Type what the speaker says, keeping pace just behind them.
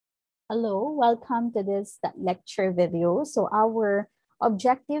Hello, welcome to this lecture video. So our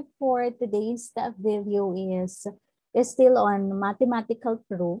objective for today's video is still on mathematical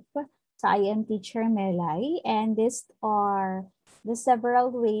proof. So I am teacher Melay, and these are the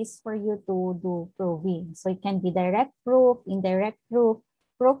several ways for you to do proving. So it can be direct proof, indirect proof,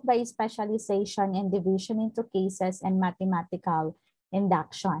 proof by specialization and division into cases, and mathematical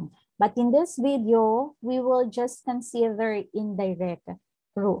induction. But in this video, we will just consider indirect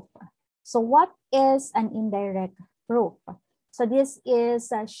proof. So what is an indirect proof? So this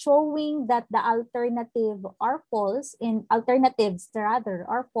is showing that the alternatives are false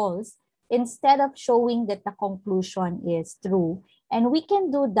are false, instead of showing that the conclusion is true. And we can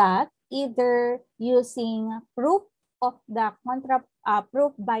do that either using proof of the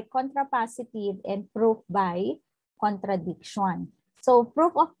proof by contrapositive and proof by contradiction. So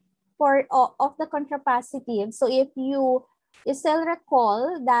proof of the contrapositive. So if you still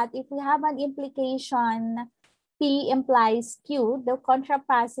recall that if we have an implication P implies Q, the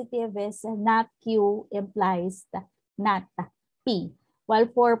contrapositive is not Q implies not P.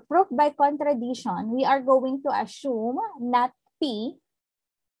 While for proof by contradiction, we are going to assume not P.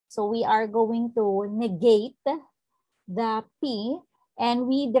 So we are going to negate the P and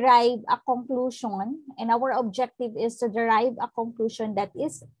we derive a conclusion. And our objective is to derive a conclusion that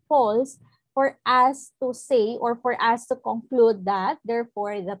is false for us to say or for us to conclude that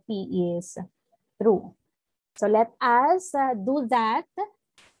therefore the P is true. So let us do that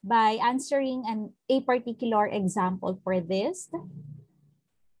by answering a particular example for this.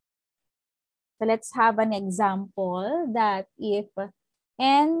 So let's have an example that if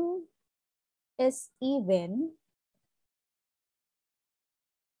n is even,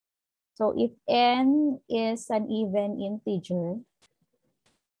 so if n is an even integer,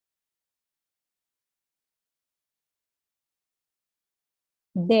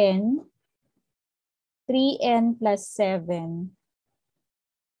 then 3n plus 7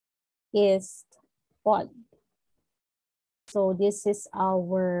 is odd. So this is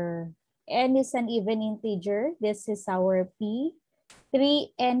our, n is an even integer. This is our P.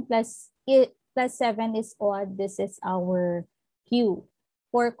 3n plus 7 is odd. This is our Q.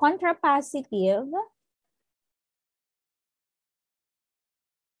 For contrapositive,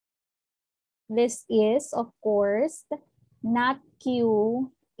 this is, of course, not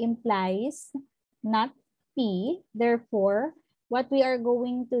Q implies not P. Therefore, what we are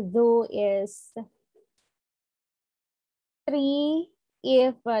going to do is 3,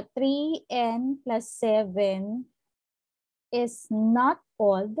 if 3n plus 7 is not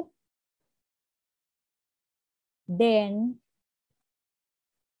odd, then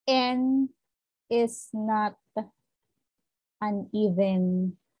n is not an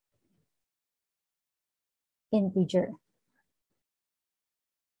even integer.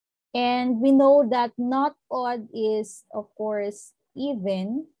 And we know that not odd is, of course,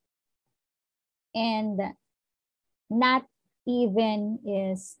 even, and not even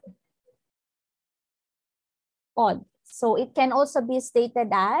is odd. So it can also be stated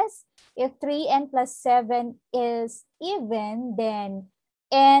as if 3n plus 7 is even, then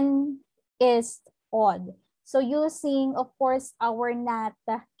n is odd. So using, of course, our not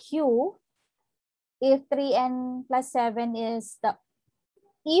Q, if 3n plus 7 is the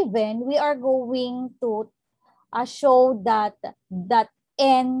even, we are going to show that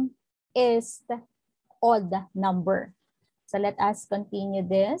n is the odd number. So let us continue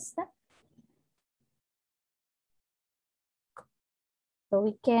this. So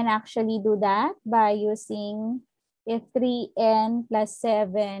we can actually do that by using if 3n plus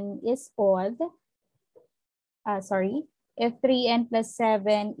 7 is odd. If 3n plus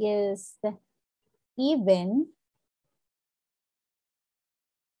 7 is even,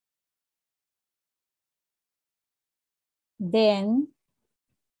 then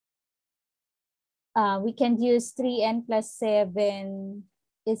we can use 3n plus 7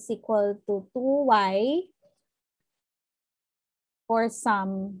 is equal to 2y for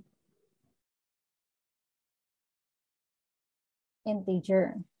some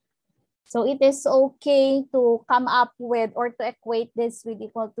integer. So it is okay to come up with or to equate this with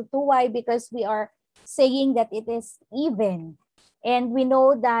equal to 2y because we are saying that it is even. And we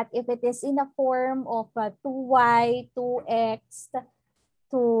know that if it is in a form of 2y, 2x,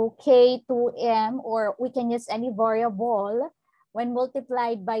 2k, 2m, or we can use any variable, when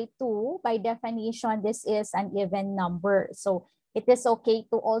multiplied by 2, by definition, this is an even number. So it is okay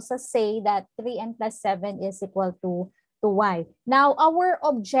to also say that 3n plus 7 is equal to y. Now, our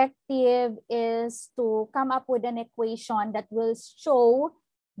objective is to come up with an equation that will show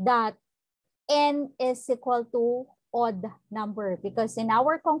that n is equal to odd number, because in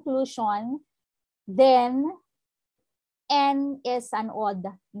our conclusion, then n is an odd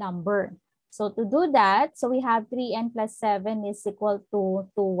number. So to do that, so we have 3n plus 7 is equal to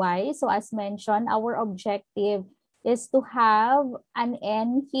 2y. So as mentioned, our objective is to have an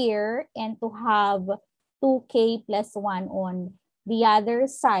n here and to have 2k plus 1 on the other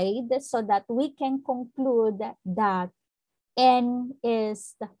side, so that we can conclude that n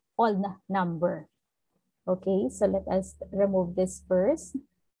is the odd number. Okay, so let us remove this first.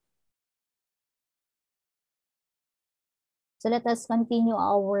 So let us continue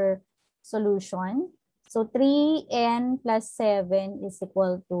our solution. So 3n plus 7 is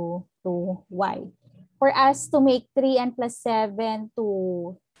equal to 2y. For us to make 3n plus 7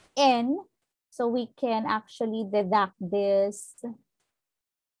 to n, so we can actually deduct this.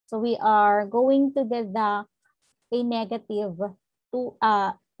 So we are going to deduct a negative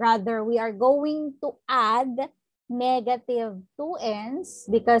we are going to add negative 2n's,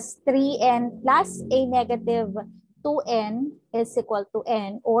 because 3n plus a negative 2n is equal to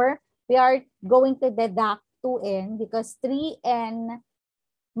n, or we are going to deduct 2n because 3n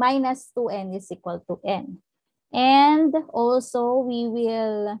minus 2n is equal to n. And also we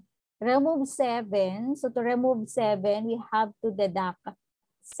will remove 7. So to remove 7, we have to deduct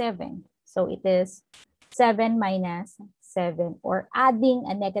 7. So it is 7 minus 7, or adding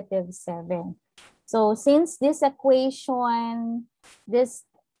a negative 7. So since this equation, this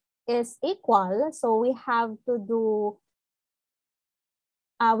is equal, so we have to do,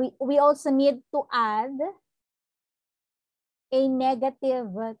 we also need to add a negative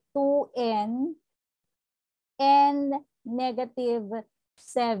 2n and negative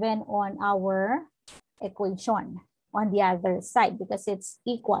 7 on our equation on the other side, because it's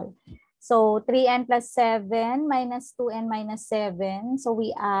equal. So 3n plus 7 minus 2n minus 7. So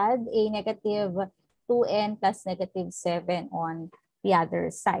we add a negative 2n plus negative 7 on the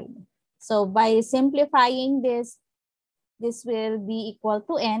other side. So by simplifying this, this will be equal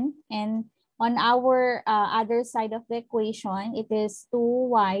to n. And on our other side of the equation, it is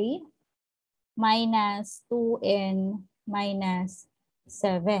 2y minus 2n minus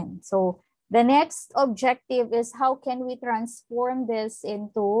 7. So the next objective is how can we transform this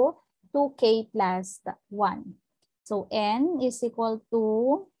into 2k plus 1. So n is equal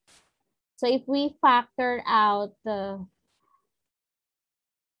to, so if we factor out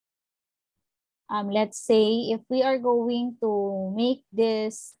let's say if we are going to make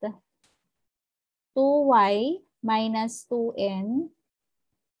this 2y minus 2n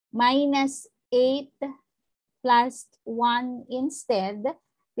minus 8 plus 1 instead,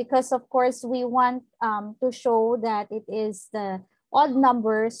 because of course we want to show that it is the odd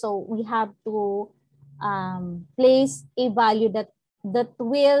number, so we have to place a value that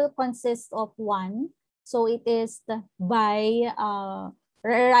will consist of 1. So it is by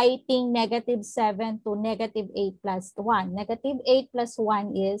writing negative 7 to negative 8 plus 1. Negative 8 plus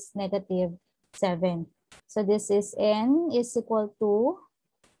 1 is negative 7. So this is n is equal to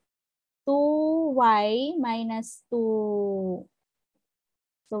 2y minus 2.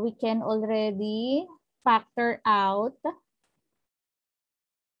 So we can already factor out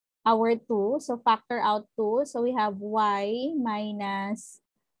our 2. So factor out 2. So we have y minus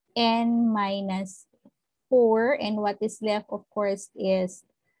n minus 4. And what is left, of course, is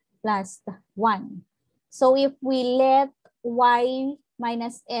plus 1. So if we let y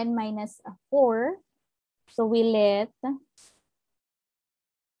minus n minus 4, so we let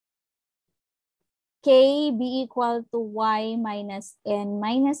k be equal to y minus n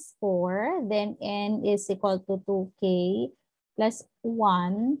minus 4, then n is equal to 2k plus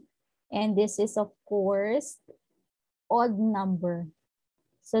 1, and this is of course odd number.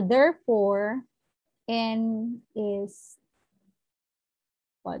 So therefore, n is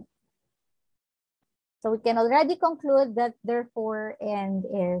odd. So we can already conclude that therefore n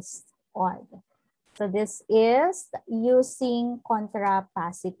is odd. So this is using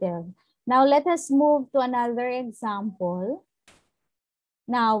contrapositive. Now, let us move to another example.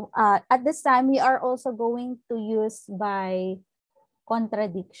 Now, at this time, we are also going to use by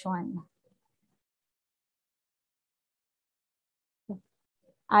contradiction.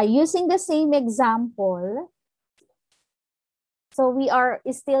 Using the same example, so we are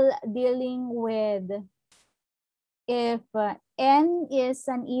still dealing with if n is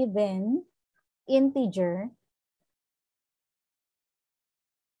an even integer,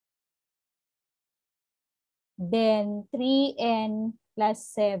 then 3n plus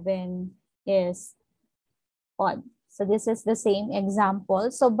 7 is odd. So this is the same example.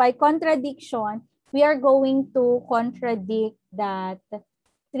 So by contradiction, we are going to contradict that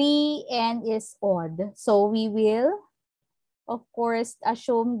 3n is odd. So we will, of course,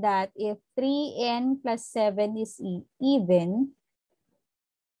 assume that if 3n plus 7 is even,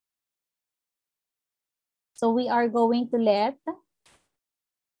 so we are going to let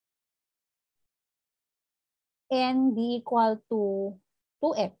n be equal to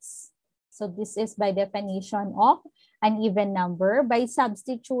 2x. So this is by definition of an even number. By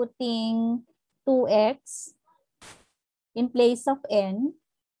substituting 2x in place of n,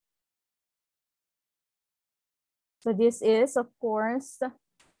 so this is, of course,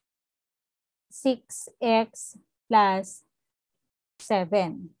 6x plus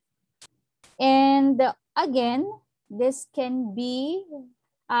 7. And again, this can be,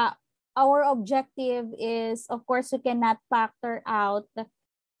 our objective is, of course, we cannot factor out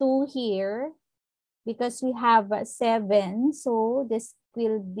 2 here because we have 7. So this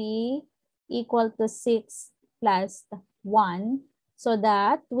will be equal to 6 plus 1 so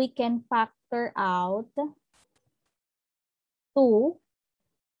that we can factor out 2.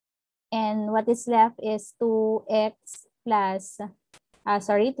 And what is left is 2x plus,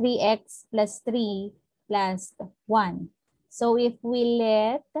 3x plus 3 plus 1. So if we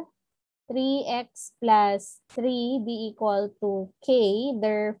let 3x plus 3 be equal to k,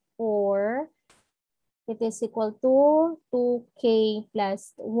 therefore, it is equal to 2k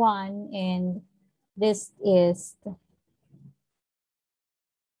plus 1, and this is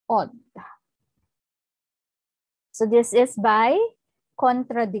odd. So this is by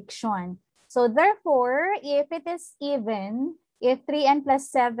contradiction. So therefore, if it is even, if 3n plus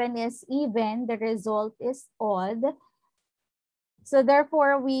 7 is even, the result is odd. So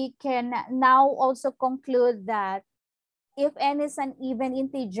therefore, we can now also conclude that if n is an even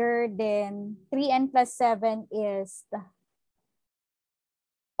integer, then 3n plus 7 is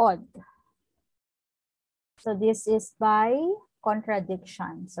odd. So this is by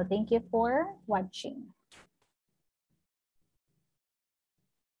contradiction. So thank you for watching.